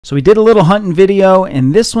So we did a little hunting video,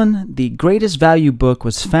 and this one, the greatest value book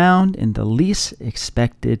was found in the least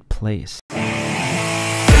expected place.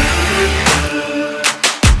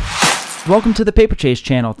 Welcome to the Paper Chase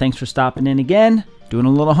channel. Thanks for stopping in again, doing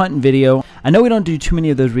a little hunting video. I know we don't do too many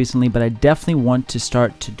of those recently, but I definitely want to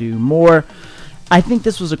start to do more. I think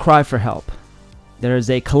this was a cry for help. There's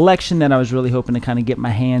a collection that I was really hoping to kind of get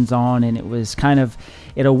my hands on, and it was kind of,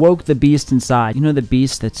 it awoke the beast inside. You know, the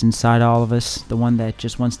beast that's inside all of us, the one that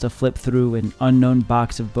just wants to flip through an unknown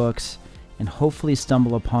box of books and hopefully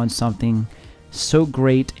stumble upon something so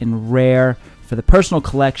great and rare for the personal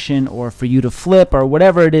collection or for you to flip or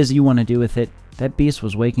whatever it is you want to do with it. That beast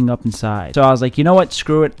was waking up inside. So I was like, you know what,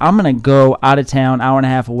 screw it. I'm going to go out of town, hour and a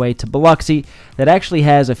half away to Biloxi that actually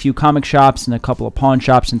has a few comic shops and a couple of pawn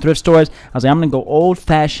shops and thrift stores. I was like, I'm going to go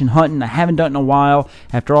old-fashioned hunting. I haven't done it in a while.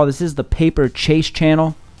 After all, this is the Paper Chase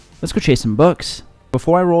channel. Let's go chase some books.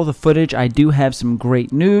 Before I roll the footage, I do have some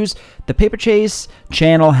great news. The Paper Chase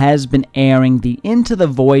channel has been airing the Into the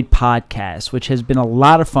Void podcast, which has been a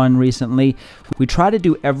lot of fun recently. We try to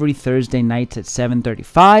do every Thursday nights at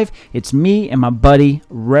 7:35. It's me and my buddy,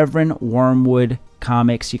 Reverend Wormwood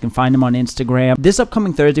Comics. You can find him on Instagram. This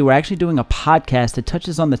upcoming Thursday, we're actually doing a podcast that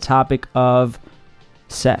touches on the topic of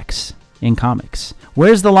sex in comics.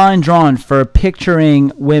 Where's the line drawn for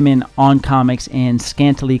picturing women on comics in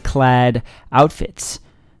scantily clad outfits?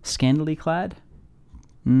 Scantily clad?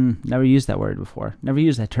 Never used that word before. Never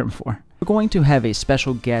used that term before. We're going to have a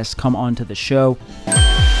special guest come onto the show.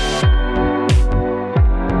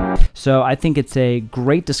 So I think it's a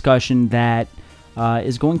great discussion that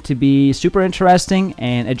is going to be super interesting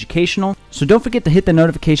and educational. So don't forget to hit the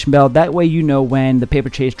notification bell. That way you know when the Paper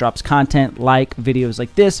Chase drops content like videos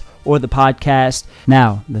like this or the podcast.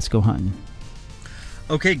 Now, let's go hunting.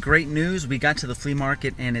 Okay, great news. We got to the flea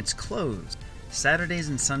market and it's closed. Saturdays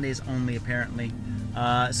and Sundays only, apparently.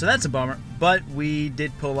 So that's a bummer. But we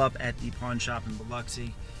did pull up at the pawn shop in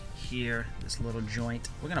Biloxi here, this little joint.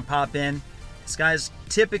 We're going to pop in. This guy's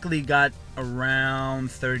typically got around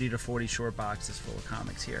 30 to 40 short boxes full of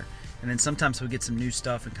comics here. And then sometimes he'll get some new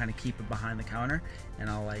stuff and kind of keep it behind the counter. And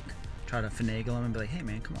I'll like try to finagle him and be like, hey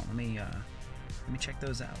man, come on, let me check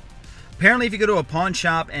those out. Apparently if you go to a pawn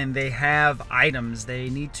shop and they have items, they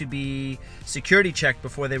need to be security checked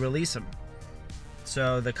before they release them.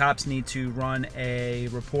 So the cops need to run a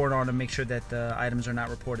report on them, make sure that the items are not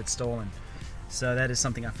reported stolen. So that is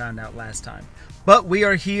something I found out last time. But we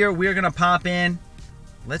are here. We are going to pop in.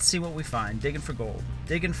 Let's see what we find. Digging for gold.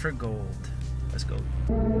 Digging for gold. Let's go.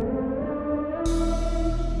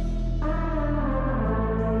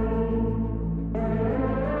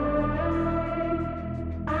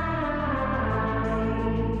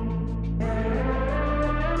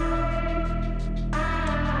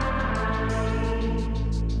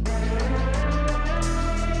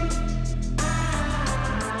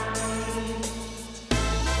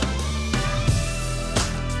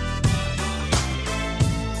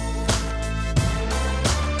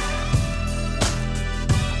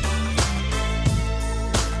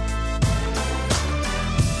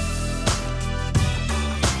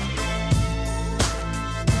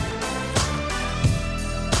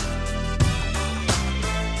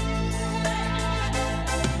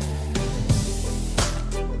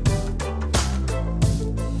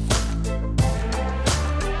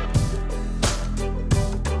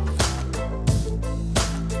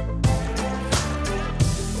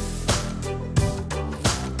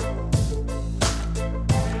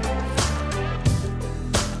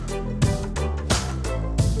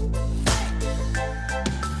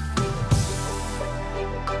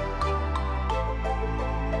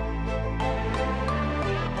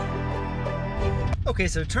 Okay,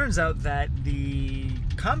 so it turns out that the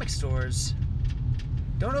comic stores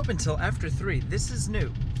don't open till after 3. This is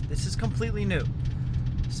new. This is completely new.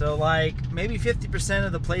 So like maybe 50%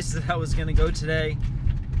 of the places that I was going to go today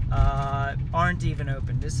aren't even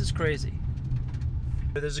open. This is crazy.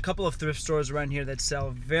 There's a couple of thrift stores around here that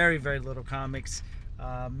sell very, very little comics.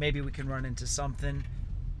 Maybe we can run into something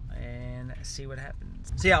and see what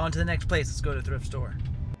happens. So yeah, on to the next place. Let's go to the thrift store.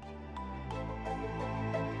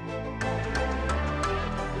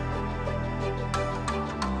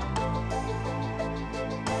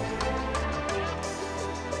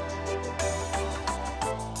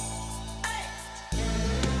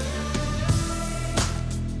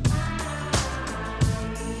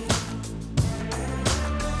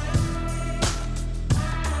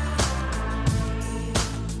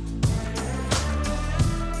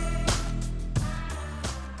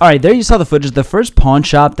 All right, there you saw the footage. The first pawn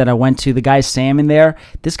shop that I went to, the guy Sam in there,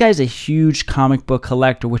 this guy's a huge comic book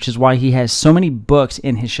collector, which is why he has so many books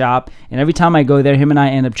in his shop. And every time I go there, him and I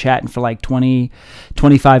end up chatting for like 20,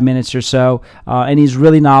 25 minutes or so. And he's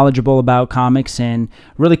really knowledgeable about comics and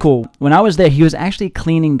really cool. When I was there, he was actually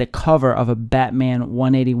cleaning the cover of a Batman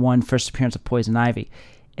 181 first appearance of Poison Ivy.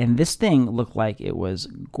 And this thing looked like it was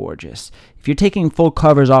gorgeous. If you're taking full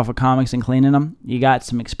covers off of comics and cleaning them, you got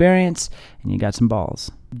some experience and you got some balls.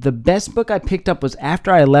 The best book I picked up was after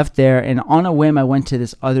I left there, and on a whim I went to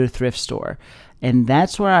this other thrift store. And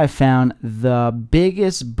that's where I found the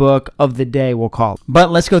biggest book of the day, we'll call it. But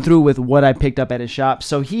let's go through with what I picked up at his shop.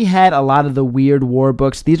 So he had a lot of the weird war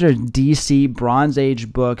books. These are DC Bronze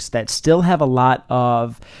Age books that still have a lot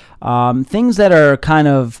of things that are kind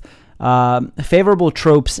of favorable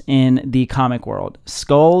tropes in the comic world.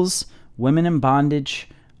 Skulls, women in bondage,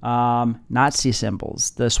 Nazi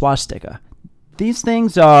symbols, the swastika. These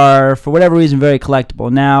things are, for whatever reason, very collectible.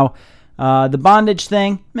 Now, the bondage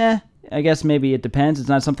thing, I guess maybe it depends. It's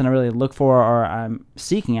not something I really look for or I'm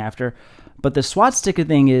seeking after. But the swastika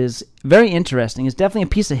thing is very interesting. It's definitely a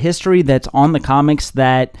piece of history that's on the comics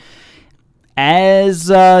that, as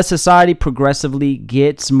society progressively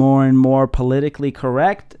gets more and more politically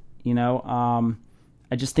correct, you know,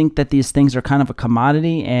 I just think that these things are kind of a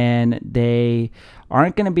commodity and they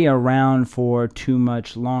aren't going to be around for too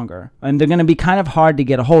much longer. And they're going to be kind of hard to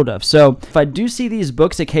get a hold of. So if I do see these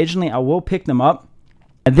books occasionally, I will pick them up.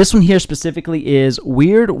 This one here specifically is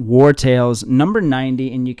Weird War Tales number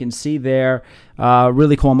 90, and you can see there,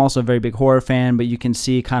 really cool. I'm also a very big horror fan, but you can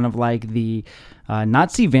see kind of like the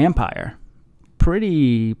Nazi vampire.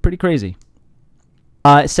 Pretty crazy.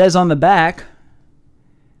 It says on the back,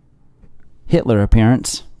 Hitler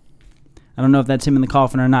appearance. I don't know if that's him in the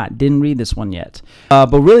coffin or not. Didn't read this one yet.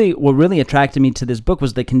 But really, what really attracted me to this book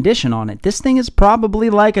was the condition on it. This thing is probably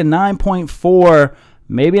like a 9.4,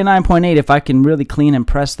 maybe a 9.8 if I can really clean and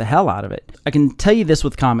press the hell out of it. I can tell you this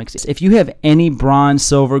with comics. If you have any bronze,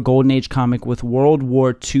 silver, golden age comic with World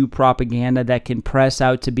War II propaganda that can press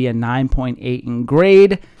out to be a 9.8 in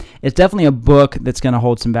grade, it's definitely a book that's going to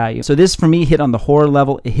hold some value. So this, for me, hit on the horror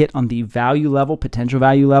level. It hit on the value level, potential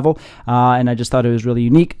value level, and I just thought it was really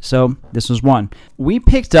unique. So this was one. We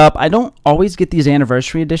picked up, I don't always get these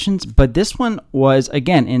anniversary editions, but this one was,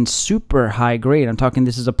 again, in super high grade. I'm talking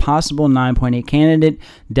this is a possible 9.8 candidate,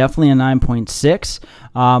 definitely a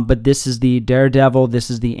 9.6, but this is the Daredevil. This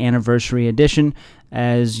is the anniversary edition.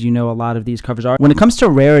 As you know, a lot of these covers are. When it comes to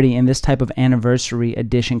rarity in this type of anniversary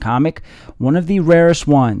edition comic, one of the rarest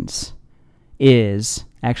ones is,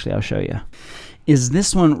 actually I'll show you, is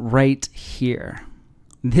this one right here.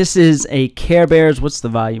 This is a Care Bears, what's the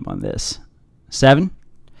volume on this? 7?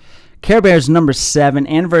 Care Bears number 7,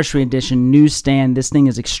 anniversary edition, newsstand. This thing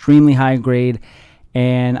is extremely high grade,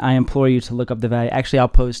 and I implore you to look up the value. Actually, I'll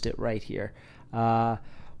post it right here.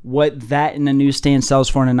 What that in the newsstand sells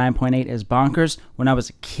for in a 9.8 is bonkers. When I was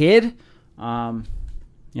a kid,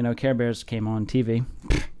 you know, Care Bears came on TV.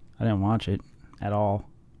 I didn't watch it at all.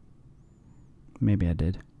 Maybe I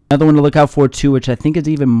did. Another one to look out for too, which I think is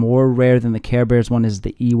even more rare than the Care Bears one, is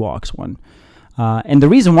the Ewoks one. And the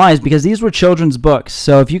reason why is because these were children's books.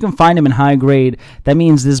 So if you can find them in high grade, that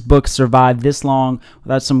means this book survived this long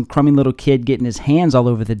without some crummy little kid getting his hands all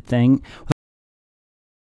over the thing.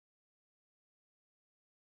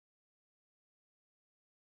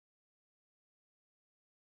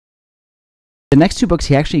 The next 2 books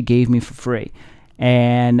he actually gave me for free.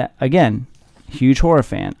 And again, huge horror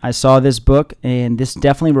fan. I saw this book, and this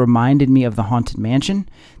definitely reminded me of The Haunted Mansion.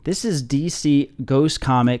 This is DC Ghost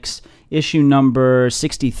Comics, issue number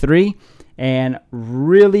 63, and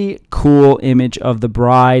really cool image of the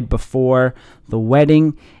bride before the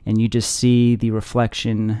wedding, and you just see the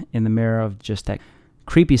reflection in the mirror of just that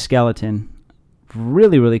creepy skeleton.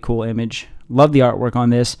 Really cool image. Love the artwork on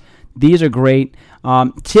this. These are great.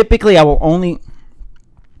 Typically, I will only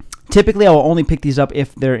pick these up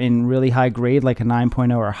if they're in really high grade, like a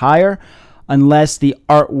 9.0 or higher, unless the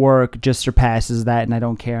artwork just surpasses that and I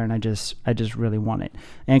don't care and I just really want it.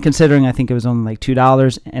 And considering I think it was only like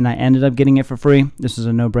 $2 and I ended up getting it for free, this is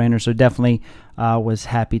a no-brainer. So definitely was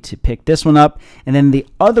happy to pick this one up. And then the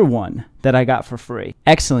other one that I got for free,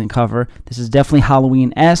 excellent cover. This is definitely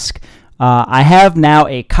Halloween-esque. I have now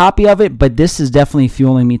a copy of it, but this is definitely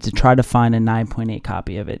fueling me to try to find a 9.8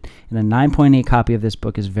 copy of it. And a 9.8 copy of this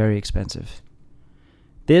book is very expensive.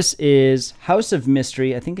 This is House of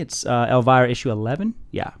Mystery. I think it's Elvira issue 11.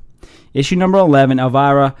 Yeah. Issue number 11.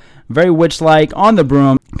 Elvira, very witch-like, on the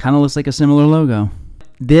broom. Kind of looks like a similar logo.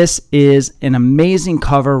 This is an amazing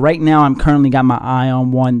cover. Right now, I'm currently got my eye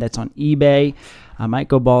on one that's on eBay. I might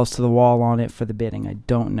go balls to the wall on it for the bidding. I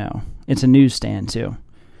don't know. It's a newsstand too.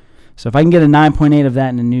 So if I can get a 9.8 of that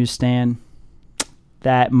in a newsstand,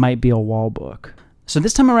 that might be a wall book. So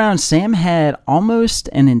this time around, Sam had almost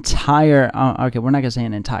an entire, okay, we're not going to say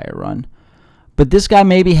an entire run, but this guy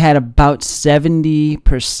maybe had about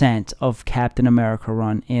 70% of Captain America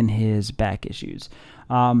run in his back issues.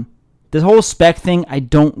 This whole spec thing, I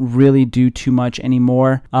don't really do too much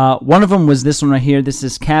anymore. One of them was this one right here. This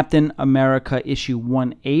is Captain America issue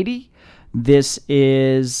 180. This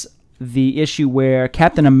is the issue where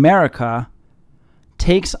Captain America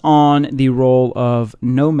takes on the role of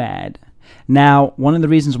Nomad. Now, one of the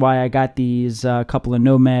reasons why I got these couple of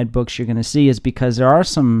Nomad books you're going to see is because there are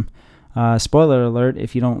some, spoiler alert,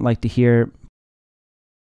 if you don't like to hear,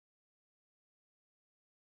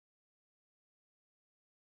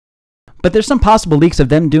 but there's some possible leaks of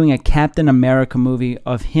them doing a Captain America movie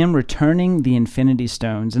of him returning the Infinity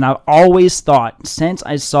Stones. And I've always thought, since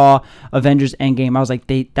I saw Avengers Endgame, I was like,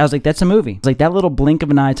 that's a movie. It's like that little blink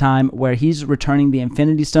of an eye time where he's returning the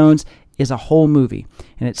Infinity Stones is a whole movie.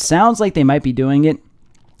 And it sounds like they might be doing it.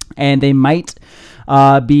 And they might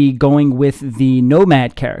be going with the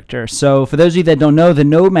Nomad character. So for those of you that don't know, the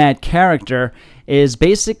Nomad character is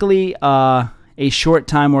basically a short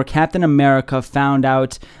time where Captain America found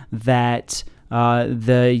out that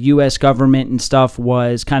the U.S. government and stuff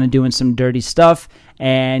was kind of doing some dirty stuff,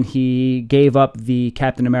 and he gave up the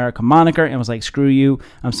Captain America moniker and was like, screw you,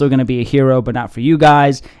 I'm still going to be a hero, but not for you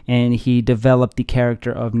guys, and he developed the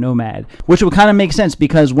character of Nomad, which would kind of make sense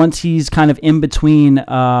because once he's kind of in between,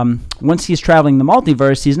 once he's traveling the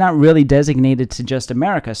multiverse, he's not really designated to just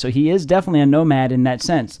America, so he is definitely a nomad in that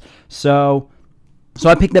sense. So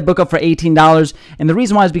I picked that book up for $18, and the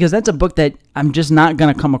reason why is because that's a book that I'm just not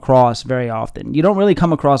going to come across very often. You don't really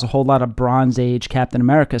come across a whole lot of Bronze Age Captain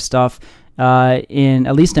America stuff, at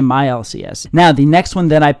least in my LCS. Now, the next one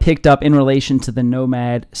that I picked up in relation to the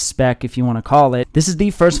Nomad spec, if you want to call it, this is the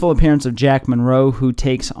first full appearance of Jack Monroe, who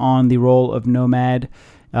takes on the role of Nomad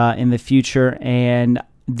in the future, and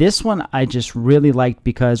this one I just really liked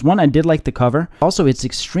because, one, I did like the cover. Also, it's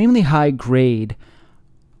extremely high grade.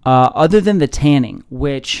 Other than the tanning,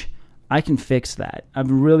 which I can fix that. I've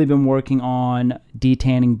really been working on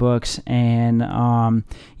detanning books and,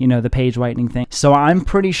 you know, the page whitening thing. So I'm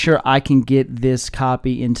pretty sure I can get this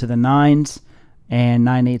copy into the 9s, and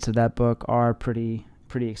 9/8 of that book are pretty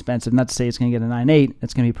expensive. Not to say it's going to get a 9/8.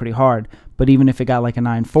 It's going to be pretty hard. But even if it got like a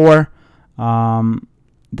 9/4,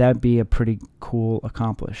 that'd be a pretty cool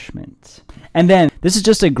accomplishment. And then this is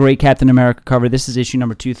just a great Captain America cover. This is issue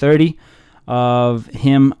number 230. Of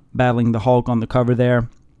him battling the Hulk on the cover there.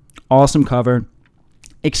 Awesome cover.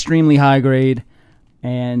 Extremely high grade.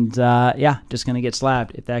 And yeah, just going to get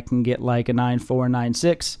slabbed. If that can get like a 9.4,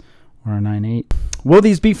 9.6, or a 9.8. Will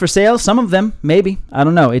these be for sale? Some of them, maybe. I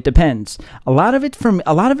don't know. It depends. A lot of it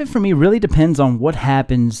for me really depends on what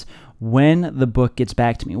happens when the book gets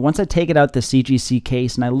back to me. Once I take it out the CGC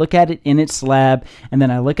case and I look at it in its slab, and then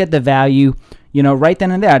I look at the value, you know, right then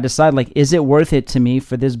and there, I decide, like, is it worth it to me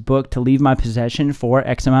for this book to leave my possession for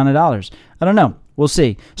X amount of dollars? I don't know. We'll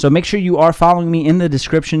see. So make sure you are following me in the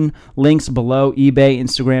description, links below, eBay,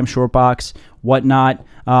 Instagram, Shortboxed, whatnot,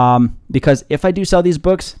 because if I do sell these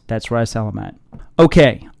books, that's where I sell them at.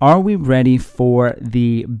 Okay, are we ready for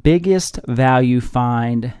the biggest value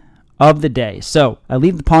find of the day? So I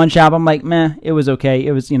leave the pawn shop. I'm like, meh, it was okay.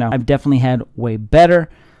 It was, you know, I've definitely had way better.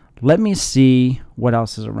 Let me see what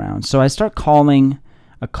else is around. So I start calling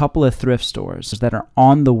a couple of thrift stores that are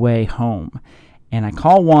on the way home. And I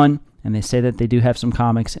call one, and they say that they do have some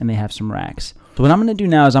comics and they have some racks. So what I'm going to do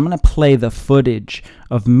now is I'm going to play the footage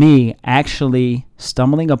of me actually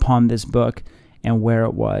stumbling upon this book and where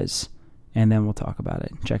it was. And then we'll talk about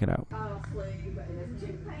it. Check it out.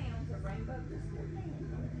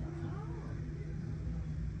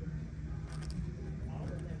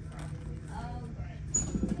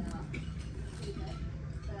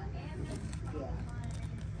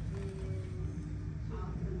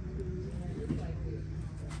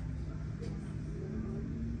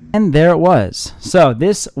 And there it was. So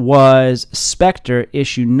this was Spectre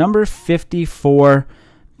issue number 54,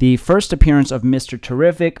 the first appearance of Mr.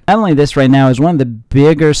 Terrific. Not only this right now is one of the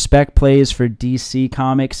bigger spec plays for DC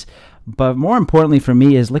Comics, but more importantly for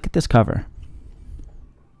me is look at this cover.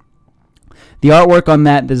 The artwork on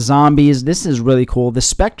that, the zombies, this is really cool. The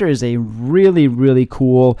Spectre is a really, really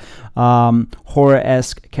cool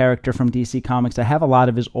horror-esque character from DC Comics. I have a lot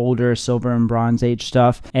of his older Silver and Bronze Age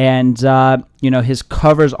stuff. And, you know, his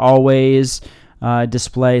covers always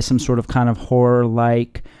display some sort of kind of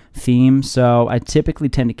horror-like theme. So I typically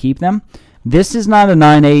tend to keep them. This is not a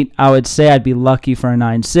 9.8. I would say I'd be lucky for a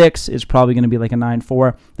 9.6. It's probably going to be like a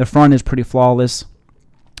 9.4. The front is pretty flawless,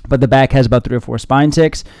 but the back has about 3 or 4 spine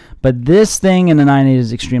ticks. But this thing in a 9.8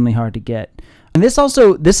 is extremely hard to get. And this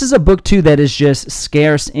is a book too that is just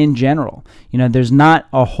scarce in general. You know, there's not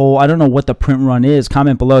a whole, I don't know what the print run is.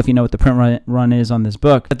 Comment below if you know what the print run is on this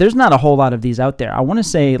book. But there's not a whole lot of these out there. I want to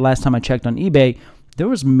say last time I checked on eBay, there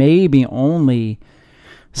was maybe only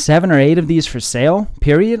 7 or 8 of these for sale,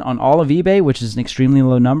 period, on all of eBay, which is an extremely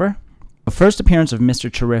low number. The first appearance of Mr.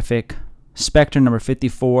 Terrific, Spectre number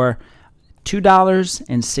 54,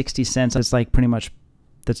 $2.60. It's like pretty much,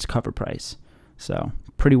 that's the cover price. So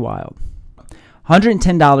pretty wild.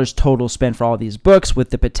 $110 total spent for all these books, with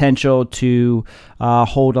the potential to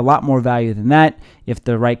hold a lot more value than that if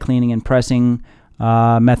the right cleaning and pressing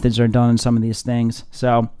methods are done on some of these things.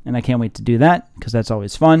 So, and I can't wait to do that because that's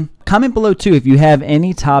always fun. Comment below too if you have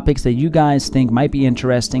any topics that you guys think might be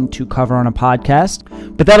interesting to cover on a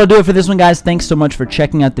podcast. But that'll do it for this one, guys. Thanks so much for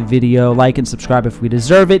checking out the video. Like and subscribe if we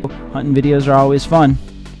deserve it. Hunting videos are always fun.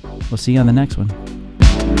 We'll see you on the next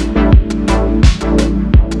one.